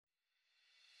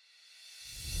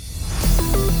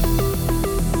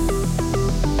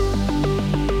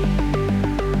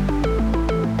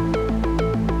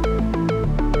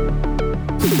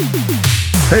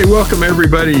Hey, welcome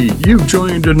everybody. You've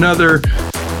joined another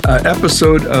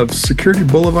episode of Security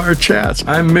Boulevard Chats.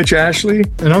 I'm Mitch Ashley.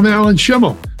 And I'm Alan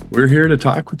Schimmel. We're here to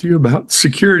talk with you about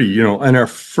security, and our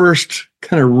first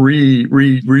kind of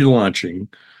relaunching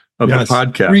of the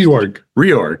podcast.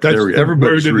 Reorg. That's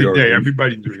everybody's the word of the day. reorging.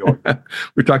 Everybody's reorg.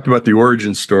 We talked about the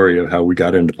origin story of how we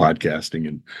got into podcasting,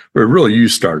 and really you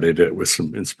started it with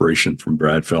some inspiration from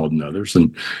Brad Feld and others,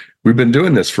 and we've been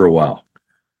doing this for a while.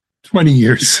 20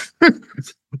 years.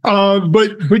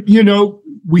 But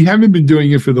we haven't been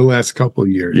doing it for the last couple of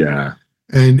years. Yeah.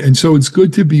 And so it's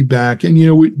good to be back. And,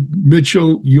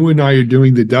 Mitchell, you and I are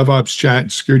doing the DevOps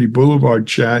chat, Security Boulevard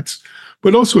chats,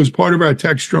 but also as part of our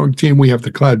TechStrong team, we have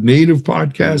the Cloud Native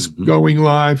podcast going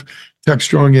live,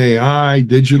 TechStrong AI,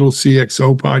 Digital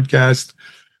CXO podcast,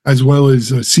 as well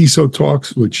as CISO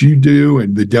Talks, which you do,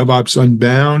 and the DevOps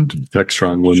Unbound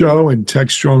TechStrong Women show and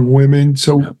TechStrong Women.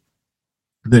 So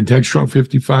then TechStrong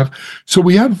 55. So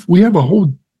we have a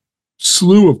whole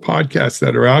slew of podcasts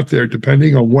that are out there,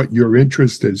 depending on what your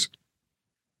interest is.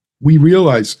 We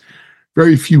realize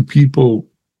very few people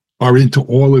are into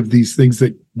all of these things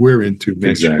that we're into,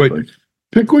 Mitch. Exactly. But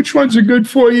pick which ones are good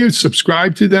for you,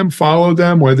 subscribe to them, follow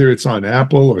them, whether it's on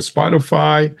Apple or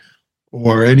Spotify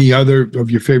or any other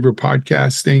of your favorite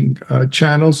podcasting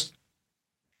channels.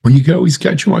 Or you can always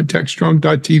catch them on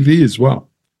techstrong.tv as well.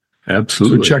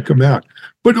 Absolutely. So check them out.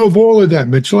 But of all of that,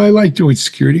 Mitchell, I like doing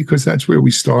security because that's where we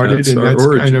started, That's and our that's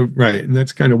origin. kind of right, and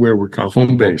that's kind of where we're comfortable.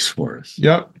 Home base for us.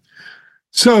 Yep.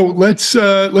 So let's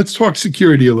talk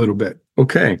security a little bit.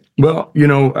 Okay. Well,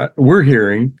 we're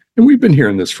hearing, and we've been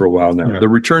hearing this for a while now, Yeah. the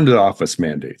return to the office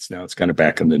mandates. Now it's kind of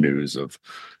back in the news of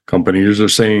companies are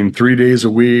saying 3 days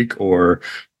a week or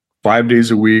 5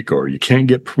 days a week, or you can't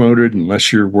get promoted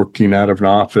unless you're working out of an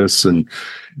office. And,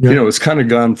 it's kind of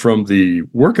gone from the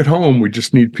work at home. We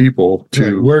just need people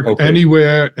to work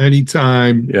anywhere,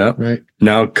 anytime. Yeah. Right.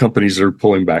 Now companies are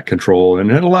pulling back control,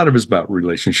 and a lot of it's about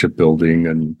relationship building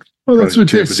and that's what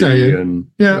they're productivity, saying.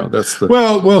 and that's the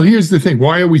well. Here's the thing.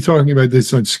 Why are we talking about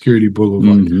this on Security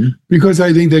Boulevard? Because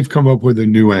I think they've come up with a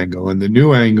new angle, and the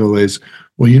new angle is,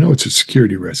 it's a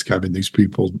security risk having these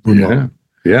people remote.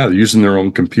 Yeah, they're using their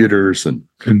own computers and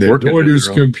their daughters'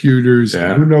 computers.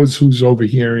 Yeah. Who knows who's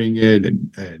overhearing it,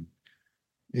 and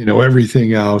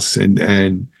everything else, and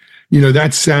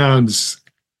that sounds.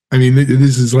 I mean,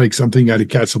 this is like something out of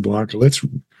Casablanca. Let's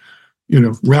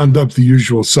round up the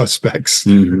usual suspects.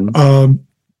 And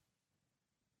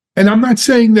I'm not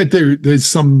saying that there's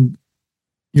some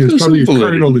there's probably a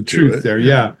kernel of truth there.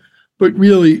 Yeah, but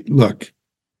really, look,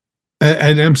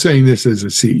 and I'm saying this as a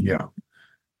CEO.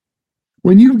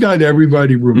 When you've got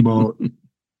everybody remote,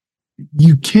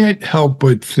 you can't help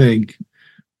but think,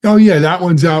 oh, yeah, that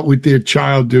one's out with their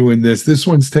child doing this. This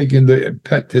one's taking the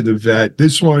pet to the vet.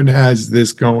 This one has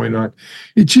this going on.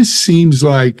 It just seems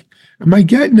like, am I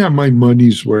getting at my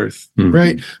money's worth,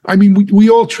 right? I mean, we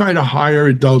all try to hire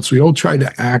adults. We all try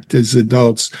to act as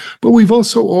adults. But we've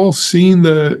also all seen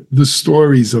the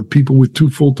stories of people with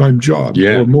 2 full-time jobs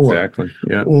or more. Exactly.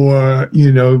 Yeah. Or,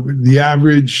 the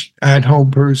average at-home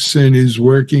person is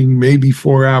working maybe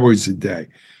 4 hours a day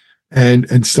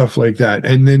and stuff like that.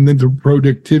 And then the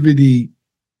productivity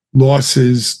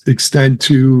losses extend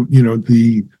to,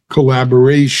 the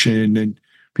collaboration and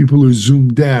people who are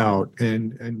zoomed out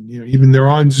and even they're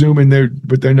on Zoom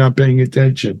but they're not paying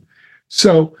attention.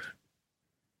 So,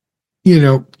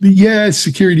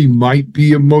 security might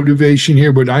be a motivation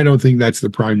here, but I don't think that's the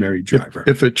primary driver.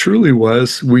 If it truly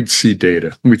was, we'd see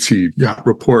data. We'd see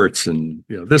reports and,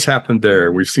 this happened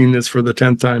there. We've seen this for the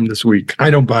 10th time this week. I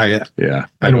don't buy it. Yeah.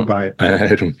 I don't buy it.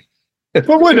 I don't.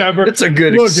 But whatever. It's a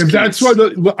good look. excuse. If that's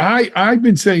what I've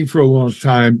been saying for a long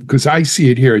time, because I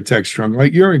see it here at TechStrong.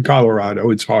 Like you're in Colorado,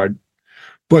 it's hard.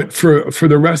 But for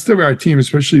the rest of our team,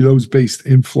 especially those based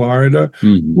in Florida,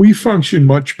 we function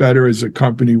much better as a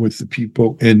company with the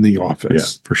people in the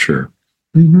office. Yeah, for sure.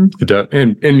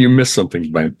 And you miss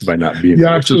something by not being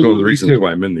there. Which is one of the reasons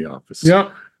why I'm in the office.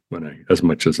 Yeah. As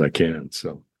much as I can.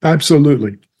 So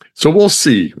absolutely. So we'll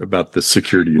see about the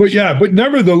security issue. But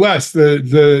nevertheless,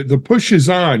 the push is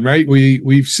on, right?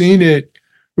 We've seen it.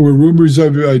 There were rumors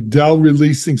of Dell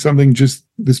releasing something just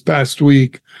this past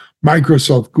week.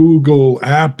 Microsoft, Google,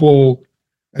 Apple,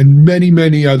 and many,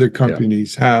 many other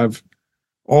companies have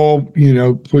all,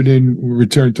 put in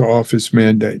return to office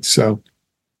mandates. So,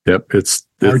 it's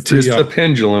the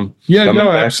pendulum. Yeah, no,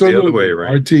 absolutely. The other way,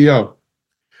 right? RTO.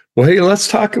 Well, hey, let's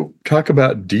talk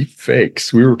about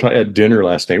Deepfakes. We were at dinner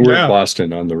last night. We're in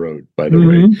Boston on the road, by the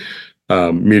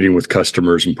way, meeting with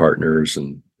customers and partners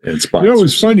and and You know, it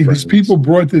was funny. These people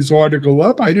brought this article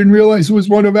up. I didn't realize it was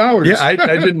one of ours. Yeah, I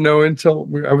didn't know until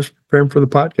I was preparing for the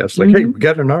podcast. Like, hey, we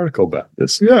got an article about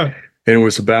this. Yeah. And it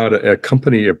was about a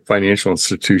company, a financial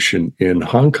institution in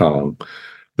Hong Kong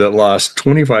that lost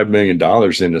 $25 million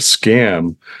in a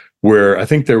scam where I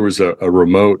think there was a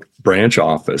remote branch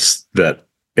office that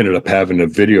ended up having a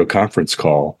video conference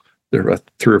call. There were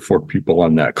 3 or 4 people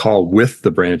on that call with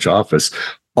the branch office.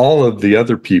 All of the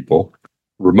other people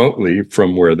remotely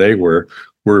from where they were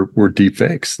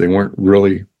deepfakes. They weren't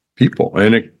really people.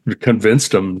 And it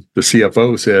convinced them. The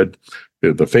CFO said,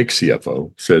 the fake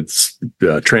CFO said,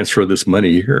 transfer this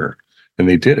money here. And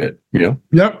they did it,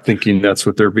 thinking that's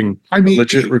what they're being,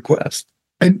 legit request.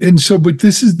 And so, but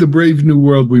this is the brave new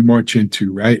world we march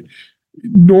into, right?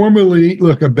 Normally,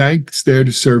 look, a bank's there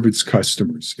to serve its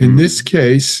customers. In this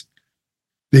case,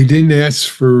 they didn't ask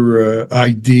for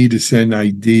ID to send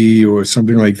ID or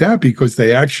something like that because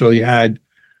they actually had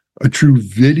a true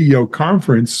video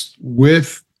conference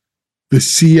with the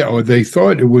CEO, or they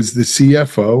thought it was the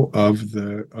CFO of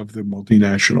the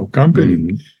multinational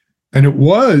company. And it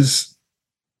was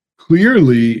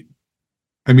clearly,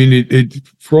 it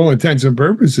for all intents and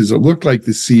purposes, it looked like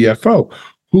the CFO.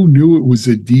 Who knew it was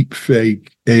a deep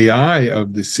fake AI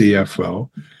of the CFO?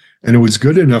 And it was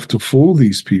good enough to fool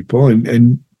these people.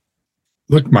 And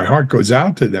look, my heart goes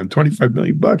out to them. $25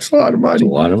 million, a lot of money. It's a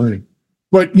lot of money.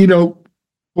 But,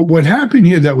 what happened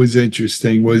here that was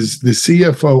interesting was the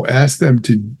CFO asked them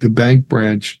the bank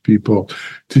branch people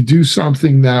to do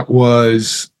something that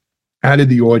was out of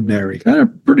the ordinary. Kind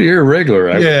of pretty irregular.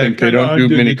 I would think they don't do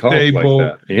many calls like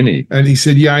that. And he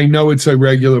said, I know it's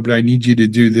irregular, but I need you to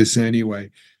do this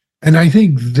anyway. And I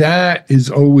think that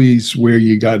is always where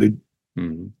you got to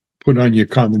put on your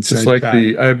common sense. It's like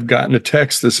I've gotten a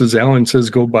text. This is Alan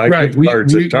says go buy gift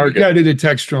cards at Target. We got it a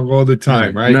text drong all the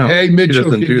time, right? No, hey,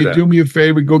 Mitchell, can you do me a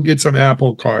favor? Go get some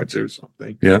Apple cards or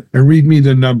something. Yeah. And read me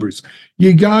the numbers.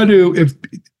 You got to,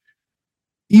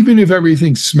 even if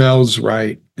everything smells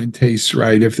right and tastes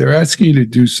right, if they're asking you to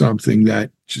do something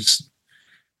that just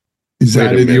is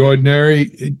out of the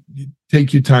ordinary,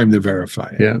 take your time to verify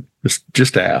it. Yeah.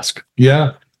 Just ask.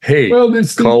 Yeah. Hey,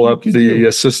 call up the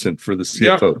assistant for the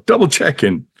CFO. Yep. Double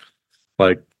checking.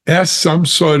 Ask some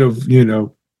sort of,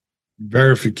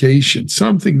 verification,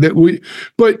 something that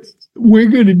but we're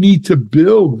going to need to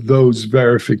build those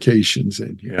verifications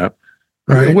in here. Yeah.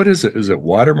 Right. What is it? Is it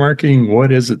watermarking?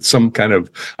 What is it? Some kind of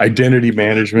identity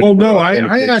management? Well, no, I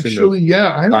actually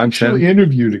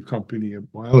interviewed a company a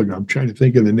while ago. I'm trying to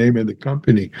think of the name of the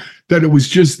company. That it was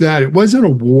just that. It wasn't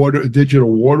a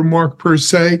digital watermark per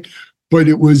se, but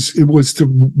it was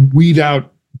to weed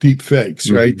out deep fakes,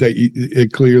 right? That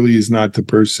it clearly is not the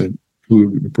person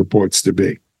who it purports to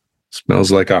be.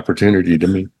 Smells like opportunity to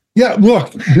me. Yeah,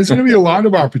 look, there's going to be a lot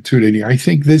of opportunity. I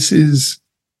think this is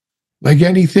like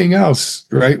anything else,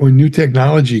 right? When new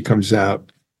technology comes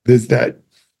out, there's that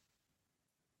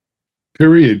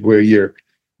period where you're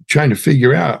trying to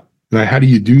figure out, how do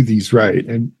you do these right?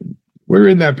 And we're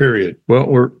in that period. Well,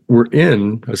 we're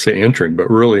in, I say entering, but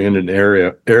really in an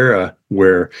era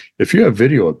where if you have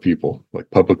video of people, like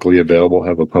publicly available,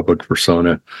 have a public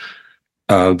persona,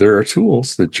 there are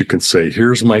tools that you can say,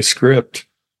 here's my script.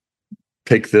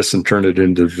 Take this and turn it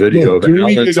into video of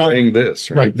Alan saying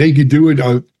this. Right. They could do it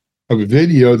of a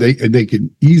video. They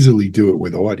can easily do it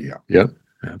with audio. Yep.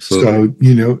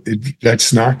 Absolutely. So,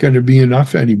 that's not going to be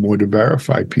enough anymore to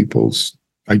verify people's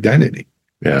identity.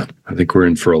 Yeah, I think we're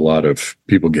in for a lot of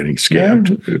people getting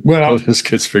scammed. Yeah. Well, this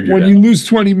gets figured out. When you lose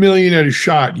 20 million at a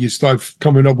shot, you start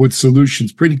coming up with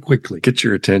solutions pretty quickly. Get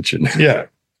your attention. Yeah,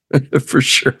 for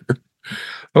sure.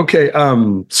 Okay,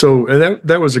 so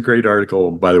that was a great article,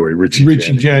 by the way. Richie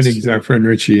Jennings, our friend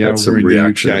Richie. Had some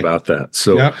reaction about that.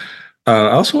 So,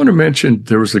 I also want to mention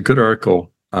there was a good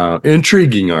article,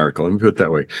 intriguing article. Let me put it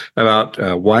that way, about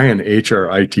why an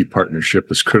HR IT partnership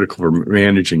is critical for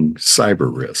managing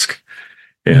cyber risk.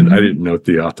 And I didn't note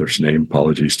the author's name.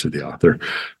 Apologies to the author.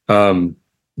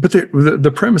 But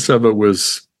the premise of it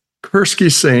was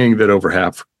Kursky saying that over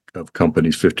half of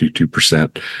companies,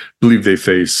 52%, believe they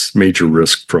face major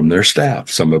risk from their staff.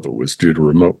 Some of it was due to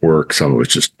remote work. Some of it was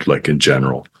just like in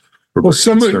general. Well,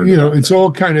 some of it's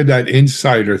all kind of that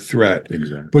insider threat.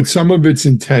 Exactly. But some of it's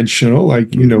intentional, like,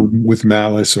 with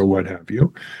malice or what have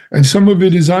you. And some of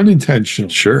it is unintentional.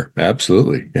 Sure.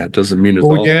 Absolutely. Yeah. It doesn't mean it's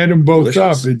all. When you add them both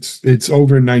up, it's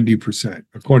over 90%,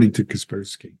 according to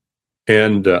Kaspersky.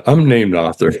 And unnamed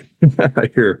author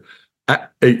here.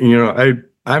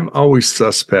 I'm always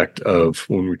suspect of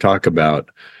when we talk about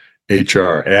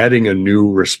HR, adding a new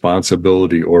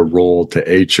responsibility or role to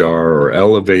HR or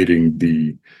elevating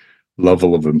the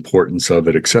level of importance of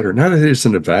it, et cetera. Not that it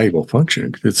isn't a valuable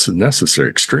function. It's necessary,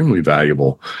 extremely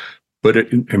valuable. But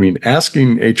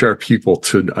asking HR people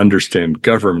to understand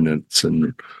governance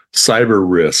and cyber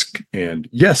risk, and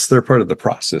yes, they're part of the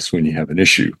process when you have an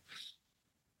issue,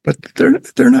 but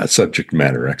they're not subject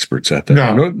matter experts at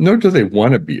that. No, do they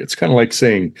want to be. It's kind of like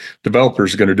saying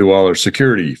developers are going to do all our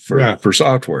security for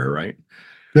software, right?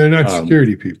 They're not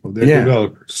security people. They're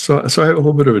developers. So I have a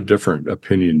little bit of a different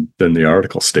opinion than the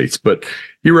article states, but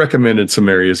he recommended some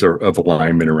areas of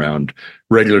alignment around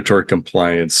regulatory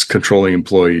compliance, controlling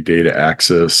employee data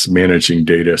access, managing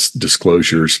data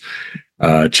disclosures,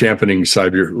 championing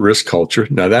cyber risk culture.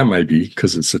 Now that might be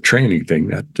because it's a training thing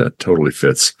that totally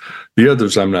fits. The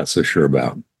others I'm not so sure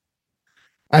about.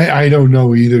 I don't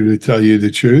know either, to tell you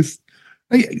the truth.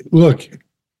 Look,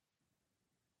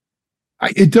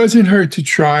 it doesn't hurt to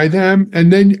try them.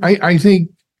 And then I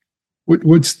think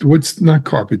what's not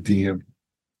carpe diem,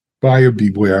 buyer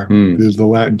beware. There's the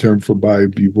Latin term for buyer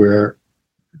beware.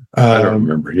 I don't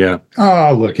remember. Yeah.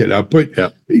 I'll look it up. But,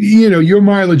 your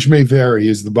mileage may vary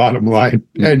is the bottom line.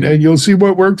 And you'll see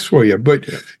what works for you. But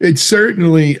it's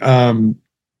certainly,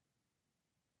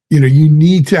 you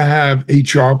need to have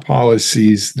HR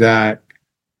policies that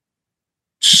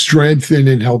strengthen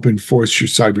and help enforce your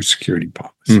cybersecurity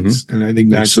policies. And I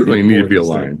think that's certainly need to be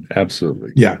aligned.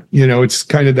 Absolutely. Yeah. It's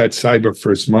kind of that cyber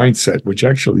first mindset, which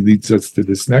actually leads us to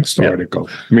this next article.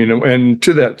 And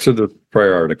to the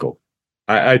prior article,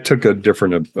 I took a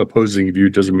different opposing view.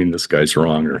 Doesn't mean this guy's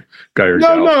wrong or guy or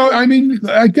gal. No.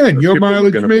 Again, your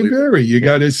mileage may vary. You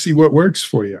got to see what works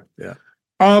for you. Yeah.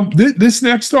 This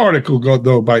next article,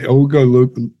 though, by Olga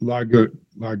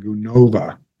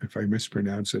Lagunova, if I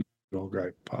mispronounce it, Olga, I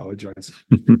apologize.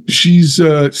 She's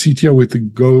CTO with the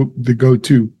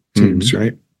go-to teams,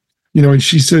 right? And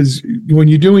she says, when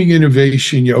you're doing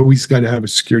innovation, you always got to have a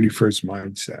security first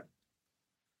mindset.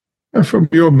 And from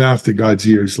your mouth to God's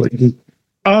ears, we've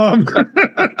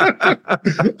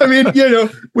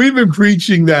been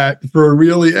preaching that for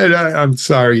and I'm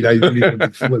sorry, I didn't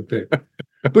even flip it.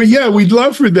 But yeah, we'd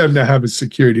love for them to have a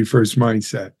security first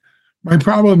mindset. My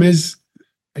problem is,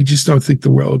 I just don't think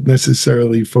the world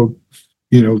necessarily,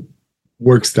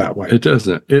 works that way. It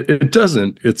doesn't. It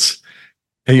doesn't. It's,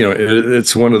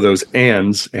 it's one of those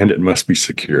and it must be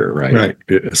secure, right?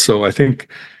 So I think,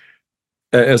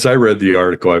 as I read the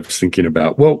article, I was thinking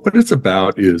about, what it's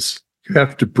about is you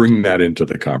have to bring that into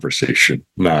the conversation,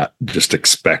 not just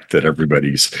expect that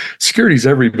security is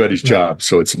everybody's job,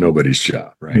 so it's nobody's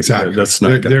job, right? Exactly. That's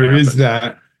not there is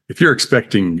that. If you're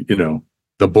expecting,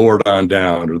 the board on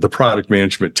down or the product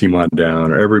management team on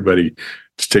down or everybody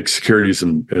to take security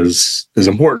as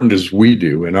important as we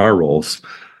do in our roles,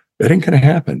 that ain't going to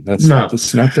happen. That's not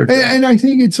their job. And I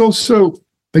think it's also,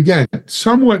 again,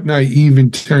 somewhat naive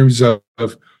in terms of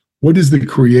what does the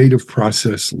creative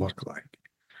process look like?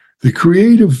 The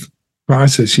creative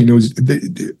process,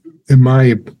 in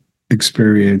my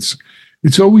experience,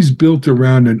 it's always built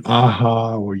around an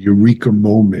aha or eureka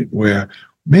moment where,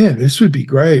 man, this would be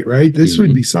great, right? This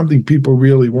would be something people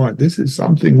really want. This is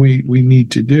something we need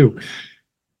to do.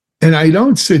 And I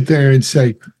don't sit there and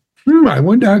say, I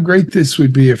wonder how great this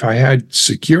would be if I had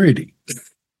security.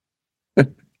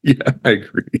 Yeah, I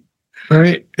agree.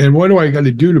 Right. And what do I got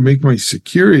to do to make my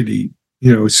security,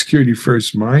 security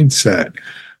first mindset?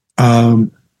 Now,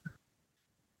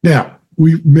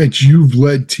 you've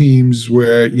led teams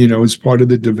where, as part of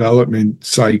the development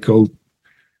cycle,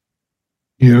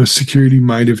 security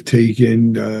might have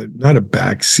taken not a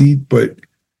backseat, but,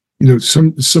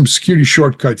 some security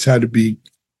shortcuts had to be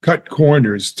cut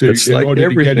corners to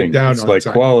get it down. It's like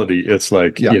time. Quality. It's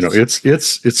like,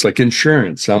 it's like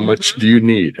insurance. How much do you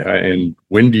need? And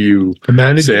when do you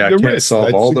say, I can't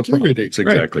solve all the problems? It's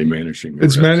exactly managing risk.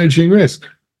 It's managing risk.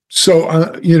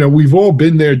 So, we've all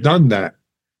been there, done that.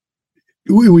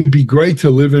 It would be great to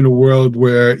live in a world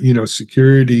where,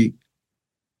 security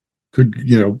could,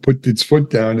 put its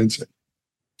foot down and say,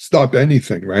 stop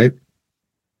anything, right?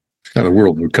 It's kind of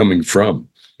world we're coming from.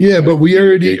 Yeah, but we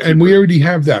already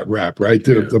have that rap, right?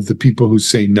 Of the people who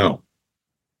say no.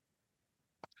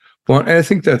 Well, I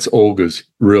think that's Olga's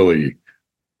really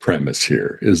premise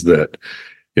here is that,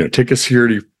 take a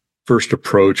security first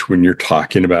approach when you're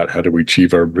talking about how do we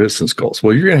achieve our business goals.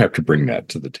 Well, you're going to have to bring that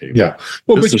to the table. Yeah.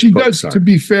 Well, but she does, to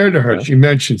be fair to her, she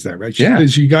mentions that, right? She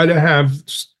says you got to have,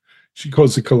 she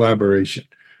calls it collaboration.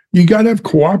 You got to have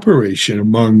cooperation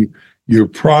among your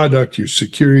product, your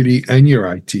security, and your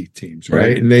IT teams,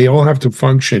 right? And they all have to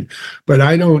function. But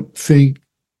I don't think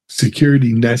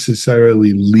security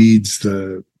necessarily leads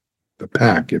the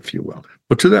pack, if you will.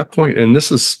 But to that point, and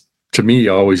this is, to me,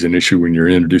 always an issue when you're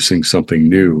introducing something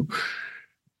new,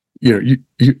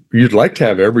 you'd like to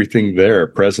have everything there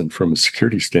present from a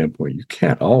security standpoint. You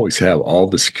can't always have all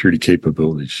the security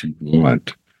capabilities you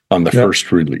want on the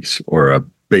first release or a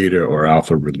beta or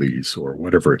alpha release or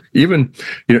whatever. Even,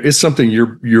 it's something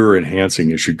you're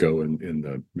enhancing as you go in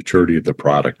the maturity of the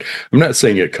product. I'm not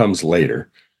saying it comes later.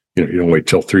 You don't wait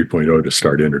till 3.0 to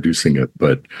start introducing it,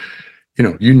 but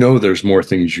there's more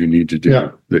things you need to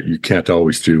do that you can't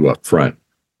always do up front.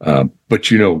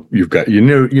 But you've got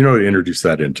to introduce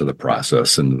that into the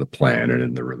process, into the plan, and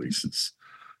in the releases.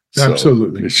 So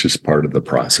absolutely, it's just part of the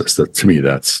process. That to me,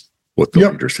 that's what the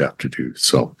leaders have to do.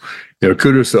 So,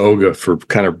 kudos to Olga for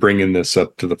kind of bringing this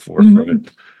up to the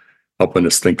forefront, helping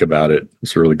us think about it.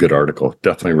 It's a really good article.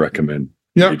 Definitely recommend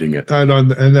reading it.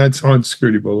 And that's on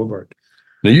Security Boulevard.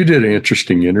 Now, you did an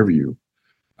interesting interview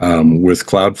with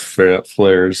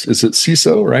Cloudflare's. Is it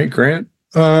CISO, right, Grant?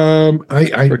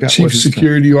 Chief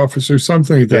Security Officer,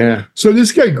 something like that. Yeah. So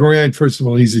this guy Grant, first of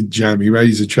all, he's a gem, right?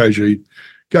 He's a treasure.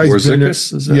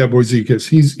 Borzikis.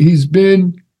 He's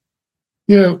been,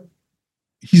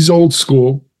 he's old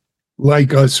school,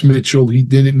 like us, Mitchell. He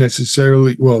didn't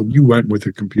necessarily. Well, you went with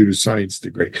a computer science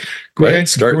degree. Grant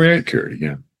security,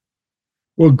 yeah.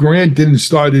 Well, Grant didn't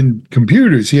start in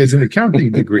computers. He has an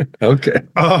accounting degree. Okay.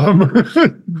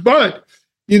 But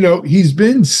he's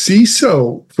been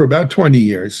CISO for about 20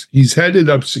 years. He's headed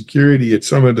up security at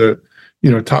some of the,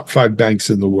 top 5 banks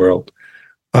in the world.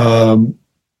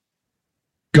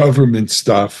 Government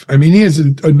stuff. I mean, he has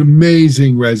an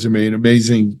amazing resume, an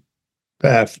amazing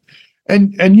path.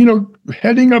 And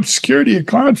heading up security at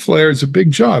Cloudflare is a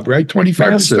big job, right?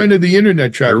 25% of the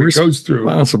internet traffic goes through.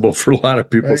 Responsible for a lot of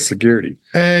people's security.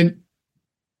 And,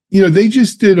 they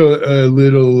just did a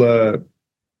little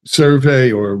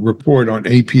survey or report on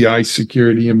API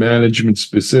security and management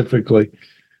specifically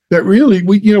that really,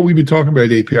 we've been talking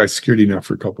about API security now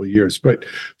for a couple of years, but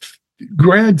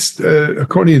Grant's,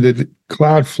 according to the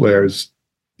Cloudflare's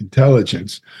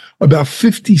intelligence, about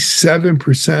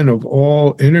 57% of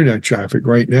all internet traffic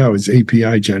right now is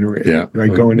API generated,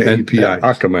 right? Going to API.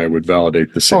 Akamai would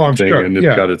validate the same thing, and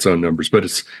it's got its own numbers, but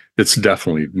it's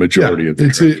definitely majority of the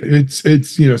traffic.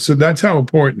 It's so that's how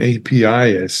important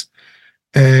API is.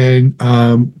 And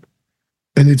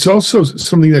it's also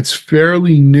something that's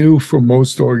fairly new for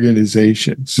most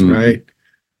organizations, right?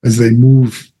 As they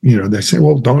move, they say,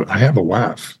 well, I have a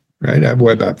WAF, right? I have a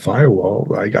web app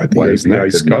firewall. I got the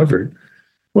APIs covered.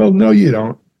 Well, no, you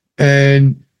don't.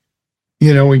 And,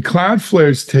 when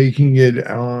Cloudflare's taking it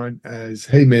on as,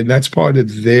 hey, man, that's part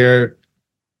of their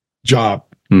job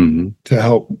to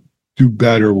help do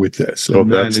better with this. So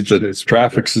manage this.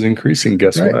 Traffic is increasing.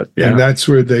 Guess what? Yeah. And that's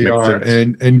where they are.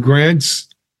 Sense. And Grant's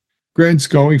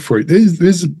going for it.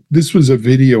 This was a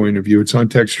video interview. It's on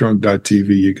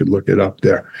techstrong.tv. You could look it up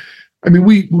there. I mean,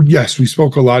 we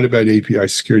spoke a lot about API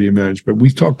security and management.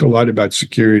 We've talked a lot about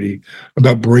security,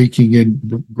 about breaking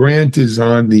in. Grant is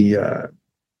on the, I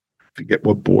forget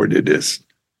what board it is,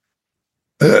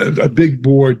 a big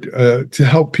board to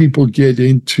help people get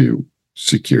into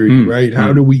security, right?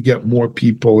 How do we get more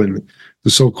people in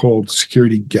the so-called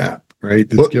security gap, right?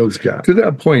 The skills gap. To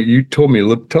that point, you told me,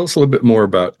 tell us a little bit more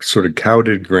about sort of how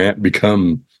did Grant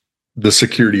become the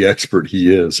security expert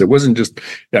he is? It wasn't just,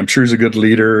 I'm sure he's a good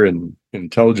leader and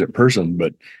intelligent person,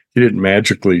 but he didn't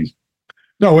magically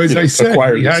I said,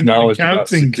 he had an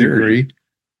accounting degree.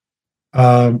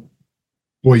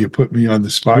 Boy, you put me on the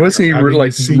spot. Wasn't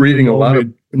he reading a lot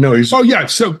of? No, he's. Oh yeah,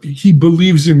 so he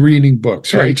believes in reading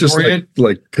books, right? Just Grant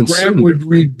would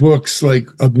read books like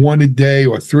one a day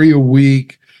or 3 a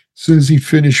week. As soon as he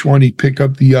finished one, he'd pick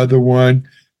up the other one,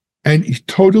 and he's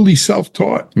totally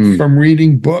self-taught from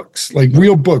reading books, like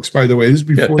real books. By the way, this is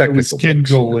before there was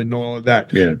Kindle and all of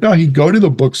that. Yeah. No, he'd go to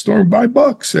the bookstore and buy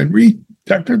books and read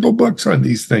technical books on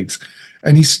these things,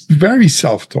 and he's very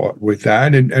self-taught with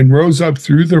that, and rose up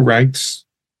through the ranks,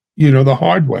 the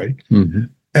hard way.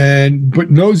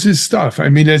 But knows his stuff. I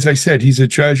mean, as I said, he's a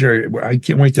treasure. I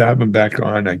can't wait to have him back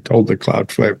on. I told the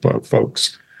Cloudflare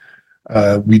folks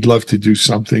we'd love to do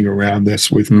something around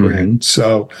this with Grant.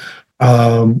 So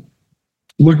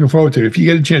looking forward to it. If you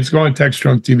get a chance, go on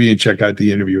TechStrong TV and check out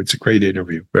the interview. It's a great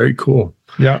interview. Very cool.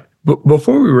 Yeah. But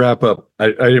before we wrap up, I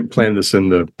didn't plan this in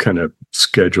the kind of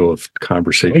schedule of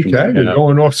conversation. Okay, you're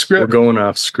going off script. We're going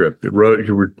off script. We're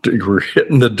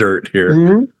hitting the dirt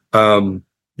here.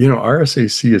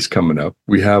 RSAC is coming up.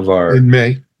 We have our in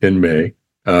May.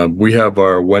 We have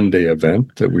our one-day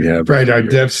event that we have. Right, our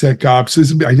DevSecOps.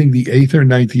 This is, I think, the 8th or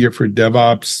 9th year for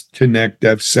DevOps Connect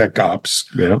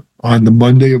DevSecOps. Yeah. On the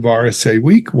Monday of RSA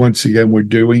week. Once again, we're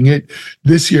doing it.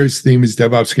 This year's theme is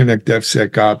DevOps Connect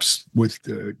DevSecOps with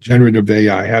generative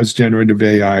AI. How's generative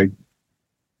AI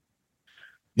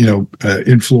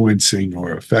influencing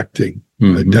or affecting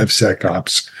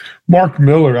DevSecOps. Mark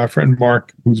Miller, our friend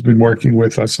Mark, who's been working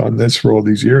with us on this for all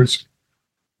these years,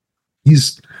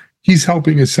 he's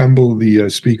helping assemble the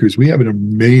speakers. We have an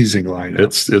amazing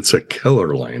lineup. It's a killer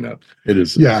lineup. It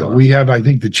is. Yeah, bizarre. We have, I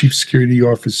think, the chief security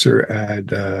officer at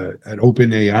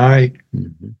OpenAI.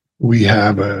 We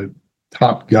have a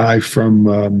top guy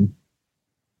from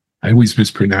I always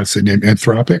mispronounce the name,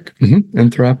 Anthropic.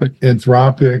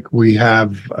 Anthropic. We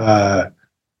have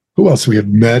who else? We have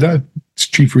Meta,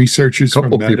 chief researchers from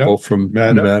Meta. Couple people from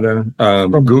Meta.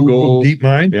 From Google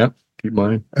DeepMind. Yeah.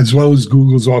 DeepMind. As well as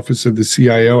Google's Office of the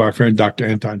CIO, our friend Dr.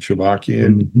 Anton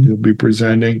Shavakian will be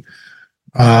presenting.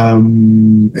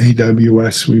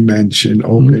 AWS, we mentioned.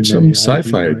 Some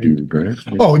sci-fi dude, right?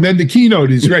 Oh, and then the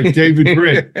keynote is right, David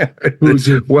Britt, who's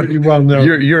pretty well known.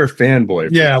 You're a fanboy.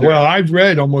 Yeah, well, I've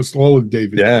read almost all of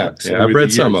David's books. Yeah, I've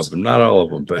read some of them, not all of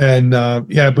them. But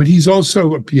but he's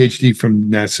also a PhD from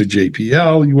NASA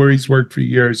JPL, where he's worked for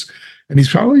years. And he's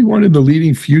probably one of the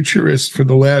leading futurists for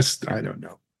the last,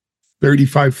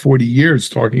 35, 40 years,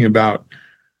 talking about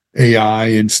AI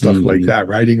and stuff like that,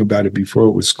 writing about it before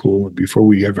it was cool and before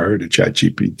we ever heard of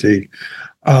ChatGPT.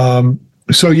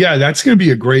 So that's going to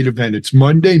be a great event. It's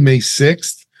Monday, May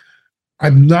 6th.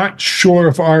 I'm not sure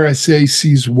if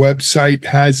RSAC's website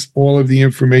has all of the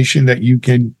information that you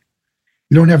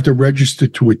don't have to register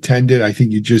to attend it. I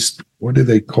think you just, what do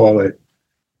they call it?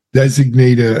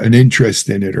 Designate an interest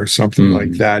in it or something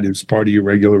like that as part of your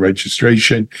regular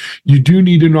registration. You do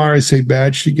need an RSA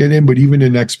badge to get in, but even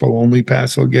an Expo Only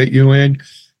Pass will get you in.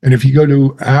 And if you go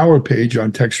to our page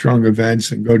on TechStrong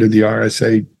Events and go to the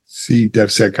RSAC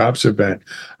DevSecOps event,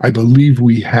 I believe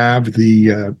we have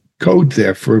the code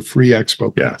there for a free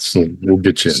Expo Pass. Yes, we'll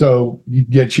get you in. So you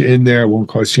get you in there. It won't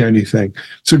cost you anything.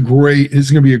 It's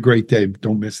going to be a great day.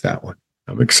 Don't miss that one.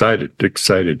 I'm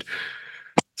excited.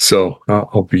 So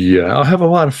I'll have a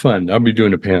lot of fun. I'll be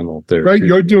doing a panel there. Right,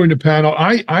 you're doing a panel.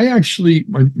 I actually,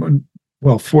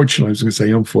 fortunately, I was going to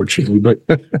say unfortunately, but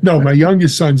no, my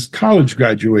youngest son's college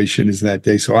graduation is that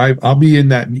day, so I'll be in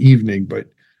that evening, but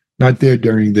not there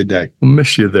during the day. I'll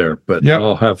miss you there, but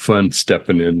I'll have fun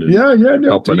stepping in and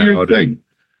helping out.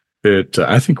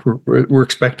 I think we're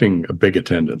expecting a big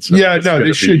attendance. So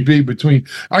this should be between.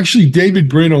 Actually, David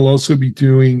Brin will also be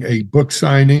doing a book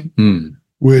signing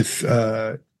with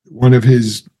one of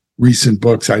his recent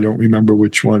books. I don't remember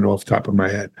which one off the top of my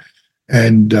head.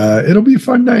 And it'll be a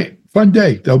fun day.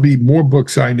 There'll be more book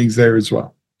signings there as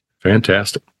well.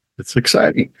 Fantastic. It's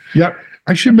exciting. Yeah.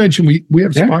 I should mention we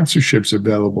have sponsorships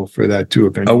available for that too.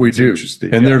 Oh, we do.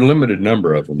 And there are a limited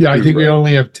number of them. Yeah, I think we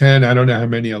only have 10. I don't know how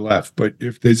many are left. But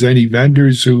if there's any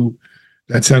vendors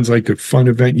that sounds like a fun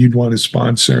event you'd want to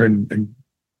sponsor and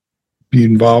be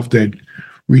involved in,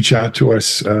 reach out to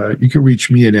us. You can reach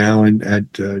me and Alan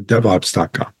at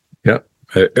devops.com. Yep.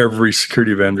 Every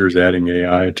security vendor is adding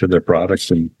AI to their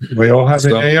products, and we all have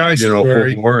an AI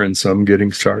story. More and some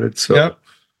getting started. So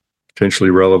potentially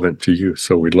relevant to you.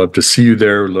 So we'd love to see you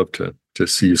there. We'd love to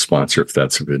see you sponsor if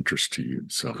that's of interest to you.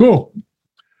 So cool.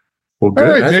 Well, good.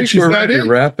 All right, I think we're ready to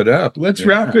wrap it up. Let's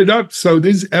wrap it up. So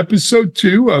this is episode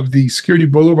 2 of the Security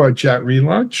Boulevard Chat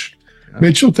relaunch.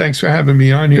 Mitchell, thanks for having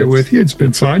me on here with you. It's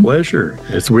been fun. A pleasure.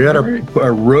 We had a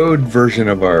road version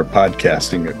of our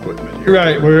podcasting equipment here.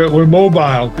 Right. We're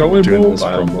mobile. Going mobile.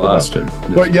 From Boston.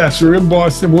 But yes, we're in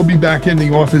Boston. We'll be back in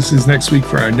the offices next week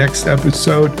for our next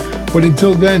episode. But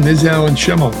until then, this is Alan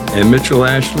Schimmel. And Mitchell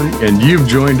Ashley. And you've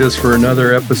joined us for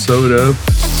another episode of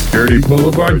Security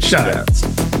Boulevard Chats.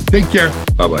 Take care.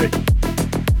 Bye-bye.